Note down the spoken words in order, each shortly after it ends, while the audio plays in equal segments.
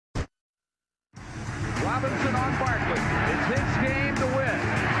Robinson on Barkley. It's his game to win.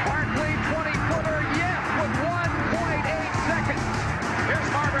 Barkley, 20-footer, yes, with 1.8 seconds. Here's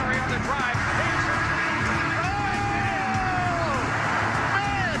Marbury on the drive. Oh!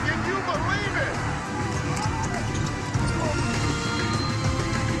 Man, can you believe it?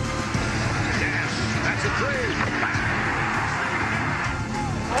 Yes, that's a three.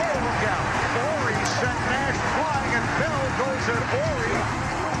 Oh, look out. Ori sent Nash flying, and Bell goes at Ori.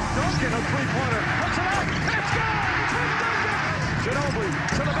 Duncan, a three-pointer, puts it up, it's good! Ginobili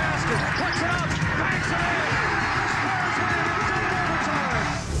to the basket, puts it up, banks it in! Spurs win it in double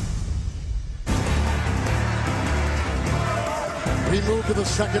overtime! We move to the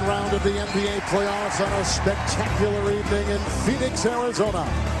second round of the NBA playoffs on a spectacular evening in Phoenix, Arizona.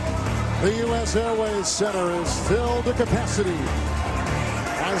 The U.S. Airways Center is filled to capacity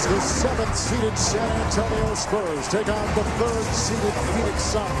as the 7th-seeded San Antonio Spurs take on the 3rd-seeded Phoenix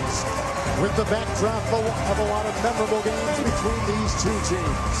Suns, with the backdrop of a lot of memorable games between these two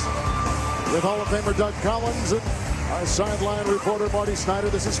teams. With Hall of Famer Doug Collins and our sideline reporter Marty Snyder,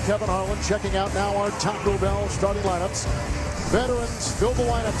 this is Kevin Harlan checking out now our Taco Bell starting lineups. Veterans fill the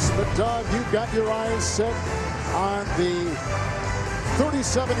lineups, but Doug, you've got your eyes set on the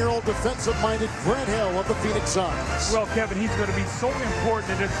 37-year-old defensive-minded Grant Hill of the Phoenix Suns. Well, Kevin, he's going to be so important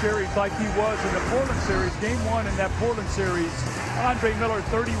in this series like he was in the Portland series. Game 1 in that Portland series, Andre Miller,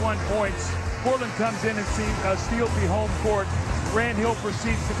 31 points. Portland comes in and steals the home court. Grant Hill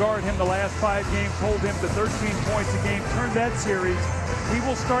proceeds to guard him the last 5 games, hold him to 13 points a game, turn that series. He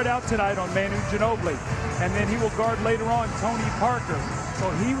will start out tonight on Manu Ginobili, and then he will guard later on Tony Parker. So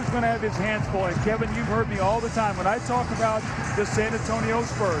he was going to have his hands full. And Kevin, you've heard me all the time when I talk about the San Antonio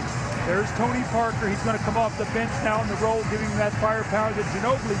Spurs. There's Tony Parker. He's going to come off the bench now in the role, giving him that firepower that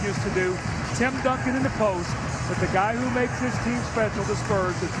Ginobili used to do. Tim Duncan in the post. But the guy who makes this team special, the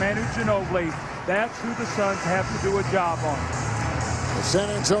Spurs, is Manu Ginobili. That's who the Suns have to do a job on. The San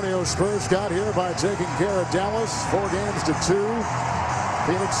Antonio Spurs got here by taking care of Dallas 4 games to 2.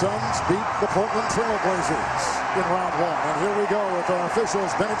 Phoenix Suns beat the Portland Trail Blazers in round 1. And here we go with our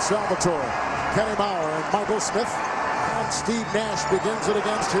officials, Bennett Salvatore, Kenny Mauer, and Michael Smith. And Steve Nash begins it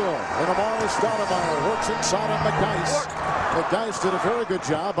against Hill. And Amari Stoudemire works inside on McDyess. McDyess did a very good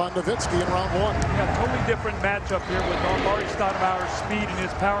job on Nowitzki in round 1. Yeah, totally different matchup here with Amari Stoudemire's speed and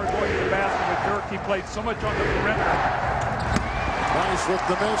his power going to the basket with Dirk. He played so much on the perimeter. Nice with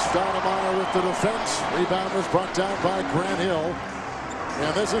the miss. Stoudemire with the defense. Rebound was brought down by Grant Hill.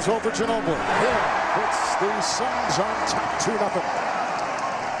 And this is over Ginobili. Hill puts the Suns on top 2-0.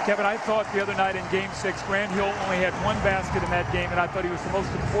 Kevin, I thought the other night in Game 6, Grant Hill only had 1 basket in that game, and I thought he was the most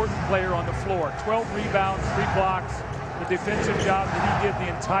important player on the floor. 12 rebounds, 3 blocks, the defensive job that he did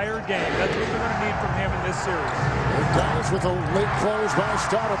the entire game. That's what we're going to need from him in this series. Guys with a late close by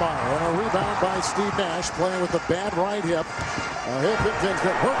Stoudemire and a rebound by Steve Nash, playing with the bad right hip. A hip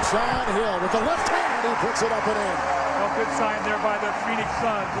impingement works on Hill with the left hand. He puts it up and in. Well, good sign there by the Phoenix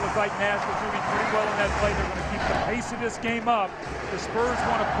Suns. It looks like Nash was moving pretty well in that play. They're going to keep the pace of this game up. The Spurs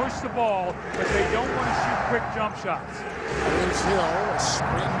want to push the ball, but they don't want to shoot quick jump shots. Here's Hill, a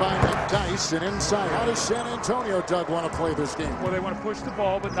screen by McDyess, and inside. How does San Antonio, Doug, want to play this game? Well, they want to push the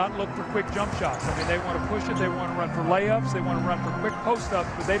ball, but not look for quick jump shots. I mean, they want to push it. They want to run for layups. They want to run for quick post-ups,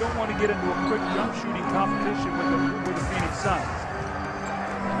 but they don't want to get into a quick jump shooting competition with the Phoenix Suns.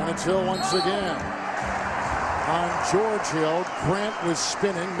 And it's Hill once again. On George Hill, Grant was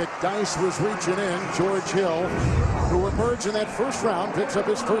spinning, McDyess was reaching in. George Hill, who emerged in that first round, picks up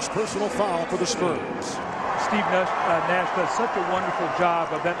his first personal foul for the Spurs. Steve Nash does such a wonderful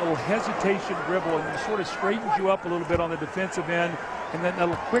job of that little hesitation dribble, and he sort of straightens you up a little bit on the defensive end, and then that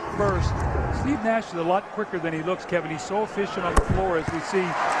little quick burst. Steve Nash is a lot quicker than he looks, Kevin. He's so efficient on the floor as we see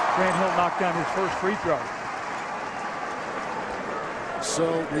Grant Hill knock down his first free throw.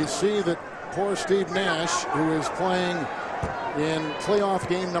 So we see that poor Steve Nash, who is playing in playoff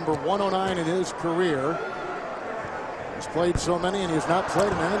game number 109 in his career, has played so many, and he has not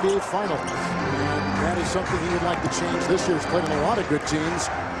played in an NBA Finals. And that is something he would like to change this year. He's played in a lot of good teams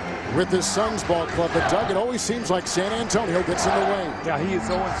with this Suns ball club. But Doug, it always seems like San Antonio gets in the way. Yeah, he is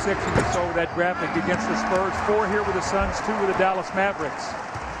 0-6 if you saw that graphic against the Spurs. 4 here with the Suns, 2 with the Dallas Mavericks.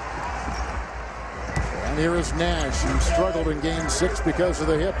 And here is Nash, who struggled in Game 6 because of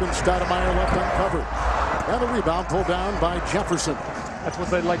the hip, and Stoudemire left uncovered. And the rebound pulled down by Jefferson. That's what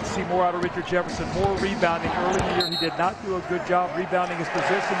they'd like to see more out of Richard Jefferson. More rebounding. Early in the year, he did not do a good job rebounding his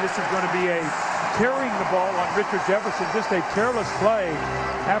position. This is going to be a carrying the ball on Richard Jefferson. Just a careless play.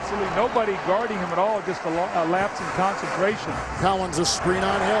 Absolutely nobody guarding him at all. Just a lapse in concentration. Collins, a screen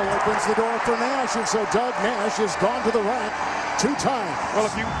on Hill, opens the door for Nash. And so Doug Nash has gone to the rack two-time. Well,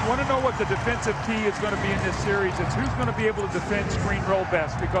 if you want to know what the defensive key is going to be in this series, it's who's going to be able to defend screen roll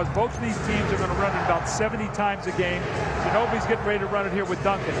best, because both of these teams are going to run it about 70 times a game. Ginobili's getting ready to run it here with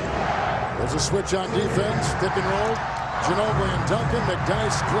Duncan. There's a switch on defense, pick and roll. Ginobili and Duncan,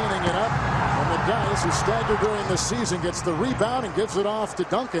 McDyess cleaning it up. And McDyess, who staggered during the season, gets the rebound and gives it off to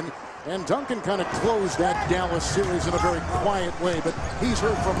Duncan. And Duncan kind of closed that Dallas series in a very quiet way, but he's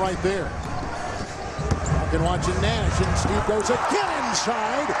heard from right there. Duncan watching Nash, and Steve goes again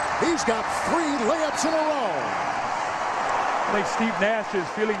inside. He's got 3 layups in a row. I think Steve Nash is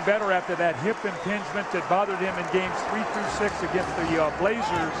feeling better after that hip impingement that bothered him in games 3 through 6 against the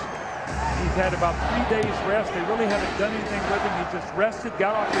Blazers. He's had about 3 days rest. They really haven't done anything with him. He just rested,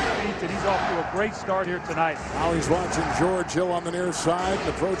 got off his feet, and he's off to a great start here tonight. Now he's watching George Hill on the near side,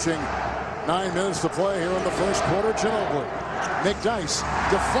 approaching 9 minutes to play here in the first quarter. Ginobili. McDyess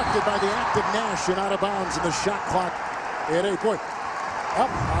deflected by the active Nash and out of bounds in the shot clock at 8 point.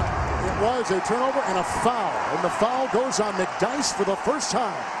 It was a turnover and a foul. And the foul goes on McDyess for the first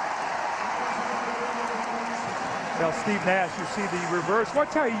time. Now, Steve Nash, you see the reverse.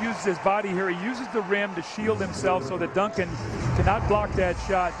 Watch how he uses his body here. He uses the rim to shield himself so that Duncan cannot block that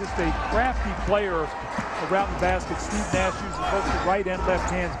shot. Just a crafty player around the basket. Steve Nash uses both the right and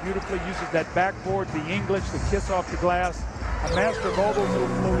left hands beautifully. Uses that backboard, the English, the kiss off the glass. A master of all those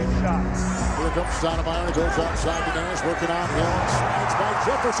little floating shots. Here comes Stoudemire. Goes outside to Nash, working on Hill. Slides by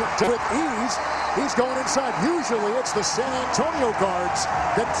Jefferson with ease. He's going inside. Usually it's the San Antonio guards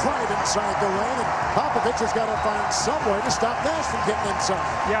that drive inside the lane, and Popovich has got to find somewhere to stop Nash from getting inside.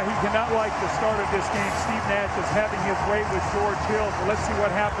 Yeah, he cannot like the start of this game. Steve Nash is having his way with George Hill. So let's see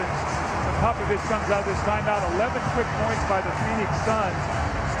what happens when Popovich comes out of this timeout. 11 quick points by the Phoenix Suns.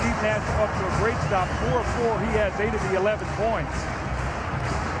 Steve Nash up to a great stop. 4 of 4. He has 8 of the 11 points.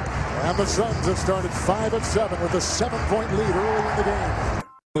 And the Suns have started 5 of 7 with a 7-point lead early in the game.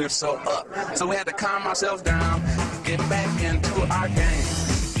 We were so up, so we had to calm ourselves down, get back into our game.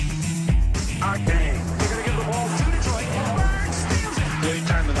 Our game. They're going to give the ball to Detroit. Bird steals it.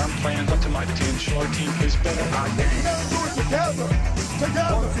 Anytime that I'm playing up to my potential, our team plays better. Our game. Do it together.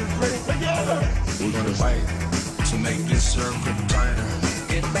 Together. 1, 2, 3. Together. We're going to fight to make this circle tighter.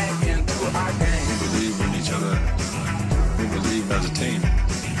 Get back into our game. We believe in each other. We believe as a team.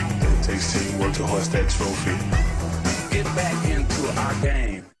 It takes teamwork to hoist that trophy. Get back into our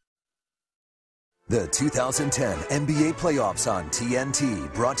game. The 2010 NBA Playoffs on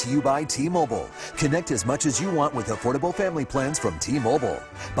TNT, brought to you by T-Mobile. Connect as much as you want with affordable family plans from T-Mobile.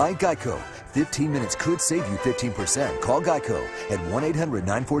 By Geico. 15 minutes could save you 15%. Call Geico at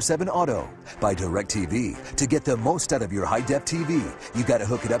 1-800-947-AUTO. By DirecTV. To get the most out of your high-def TV, you got to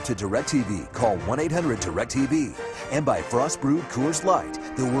hook it up to DirecTV. Call 1-800-DirecTV. And by Frost Brewed Coors Light,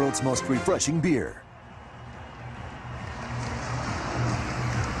 the world's most refreshing beer.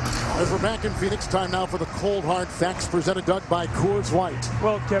 As we're back in Phoenix, time now for the Cold Hard Facts presented, Doug, by Coors Light.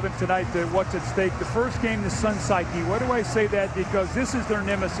 Well, Kevin, tonight, what's at stake? The first game, the Sun psyche. Why do I say that? Because this is their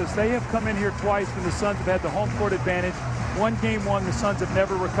nemesis. They have come in here twice when the Suns have had the home court advantage. One game one, the Suns have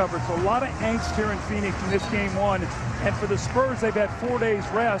never recovered. So a lot of angst here in Phoenix in this game one. And for the Spurs, they've had 4 days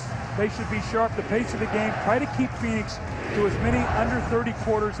rest. They should be sharp. The pace of the game, try to keep Phoenix to as many under 30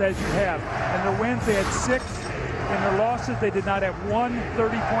 quarters as you have. And their wins, they had 6. In their losses, they did not have one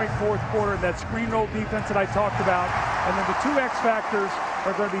 30-point fourth quarter. That screen roll defense that I talked about. And then the 2 X factors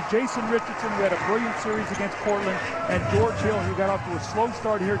are going to be Jason Richardson, who had a brilliant series against Portland, and George Hill, who got off to a slow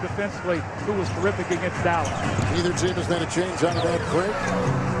start here defensively, who was terrific against Dallas. Neither team has made a change out of that break.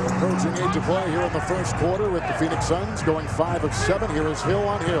 Approaching 8 to play here in the first quarter with the Phoenix Suns going 5 of 7. Here is Hill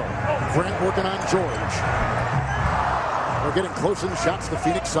on Hill. Grant working on George. They're getting close in shots, the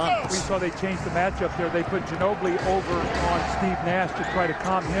Phoenix Suns. We saw they changed the matchup there. They put Ginobili over on Steve Nash to try to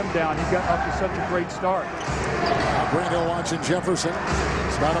calm him down. He got off to such a great start. Grant Hill watching Jefferson.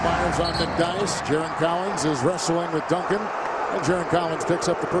 Stoudemire's on McDyess. Jaren Collins is wrestling with Duncan. And Jaren Collins picks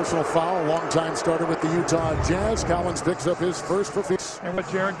up the personal foul. Longtime starter with the Utah Jazz. Collins picks up his first for Phoenix. And what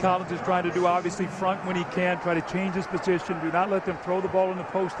Jaren Collins is trying to do, obviously front when he can, try to change his position. Do not let them throw the ball in the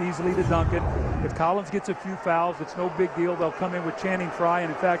post easily to Duncan. If Collins gets a few fouls, it's no big deal. They'll come in with Channing Frye.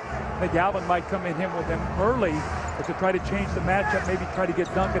 And in fact, McGowan might come in him with him early, but to try to change the matchup, maybe try to get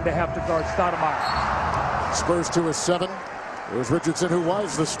Duncan to have to guard Stoudemire. Spurs 2 of 7. It was Richardson who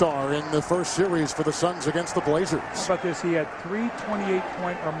was the star in the first series for the Suns against the Blazers. How about this? He had 3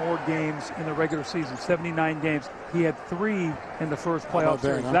 28-point or more games in the regular season, 79 games. He had 3 in the first playoff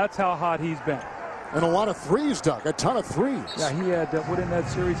series. That's how hot he's been. And a lot of threes, Doug. A ton of threes. Yeah, he had, what in that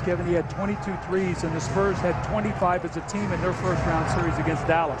series, Kevin? He had 22 threes, and the Spurs had 25 as a team in their first-round series against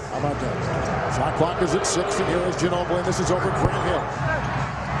Dallas. How about that? Shot clock is at 6, and here is Ginobili, and this is over Grant Hill.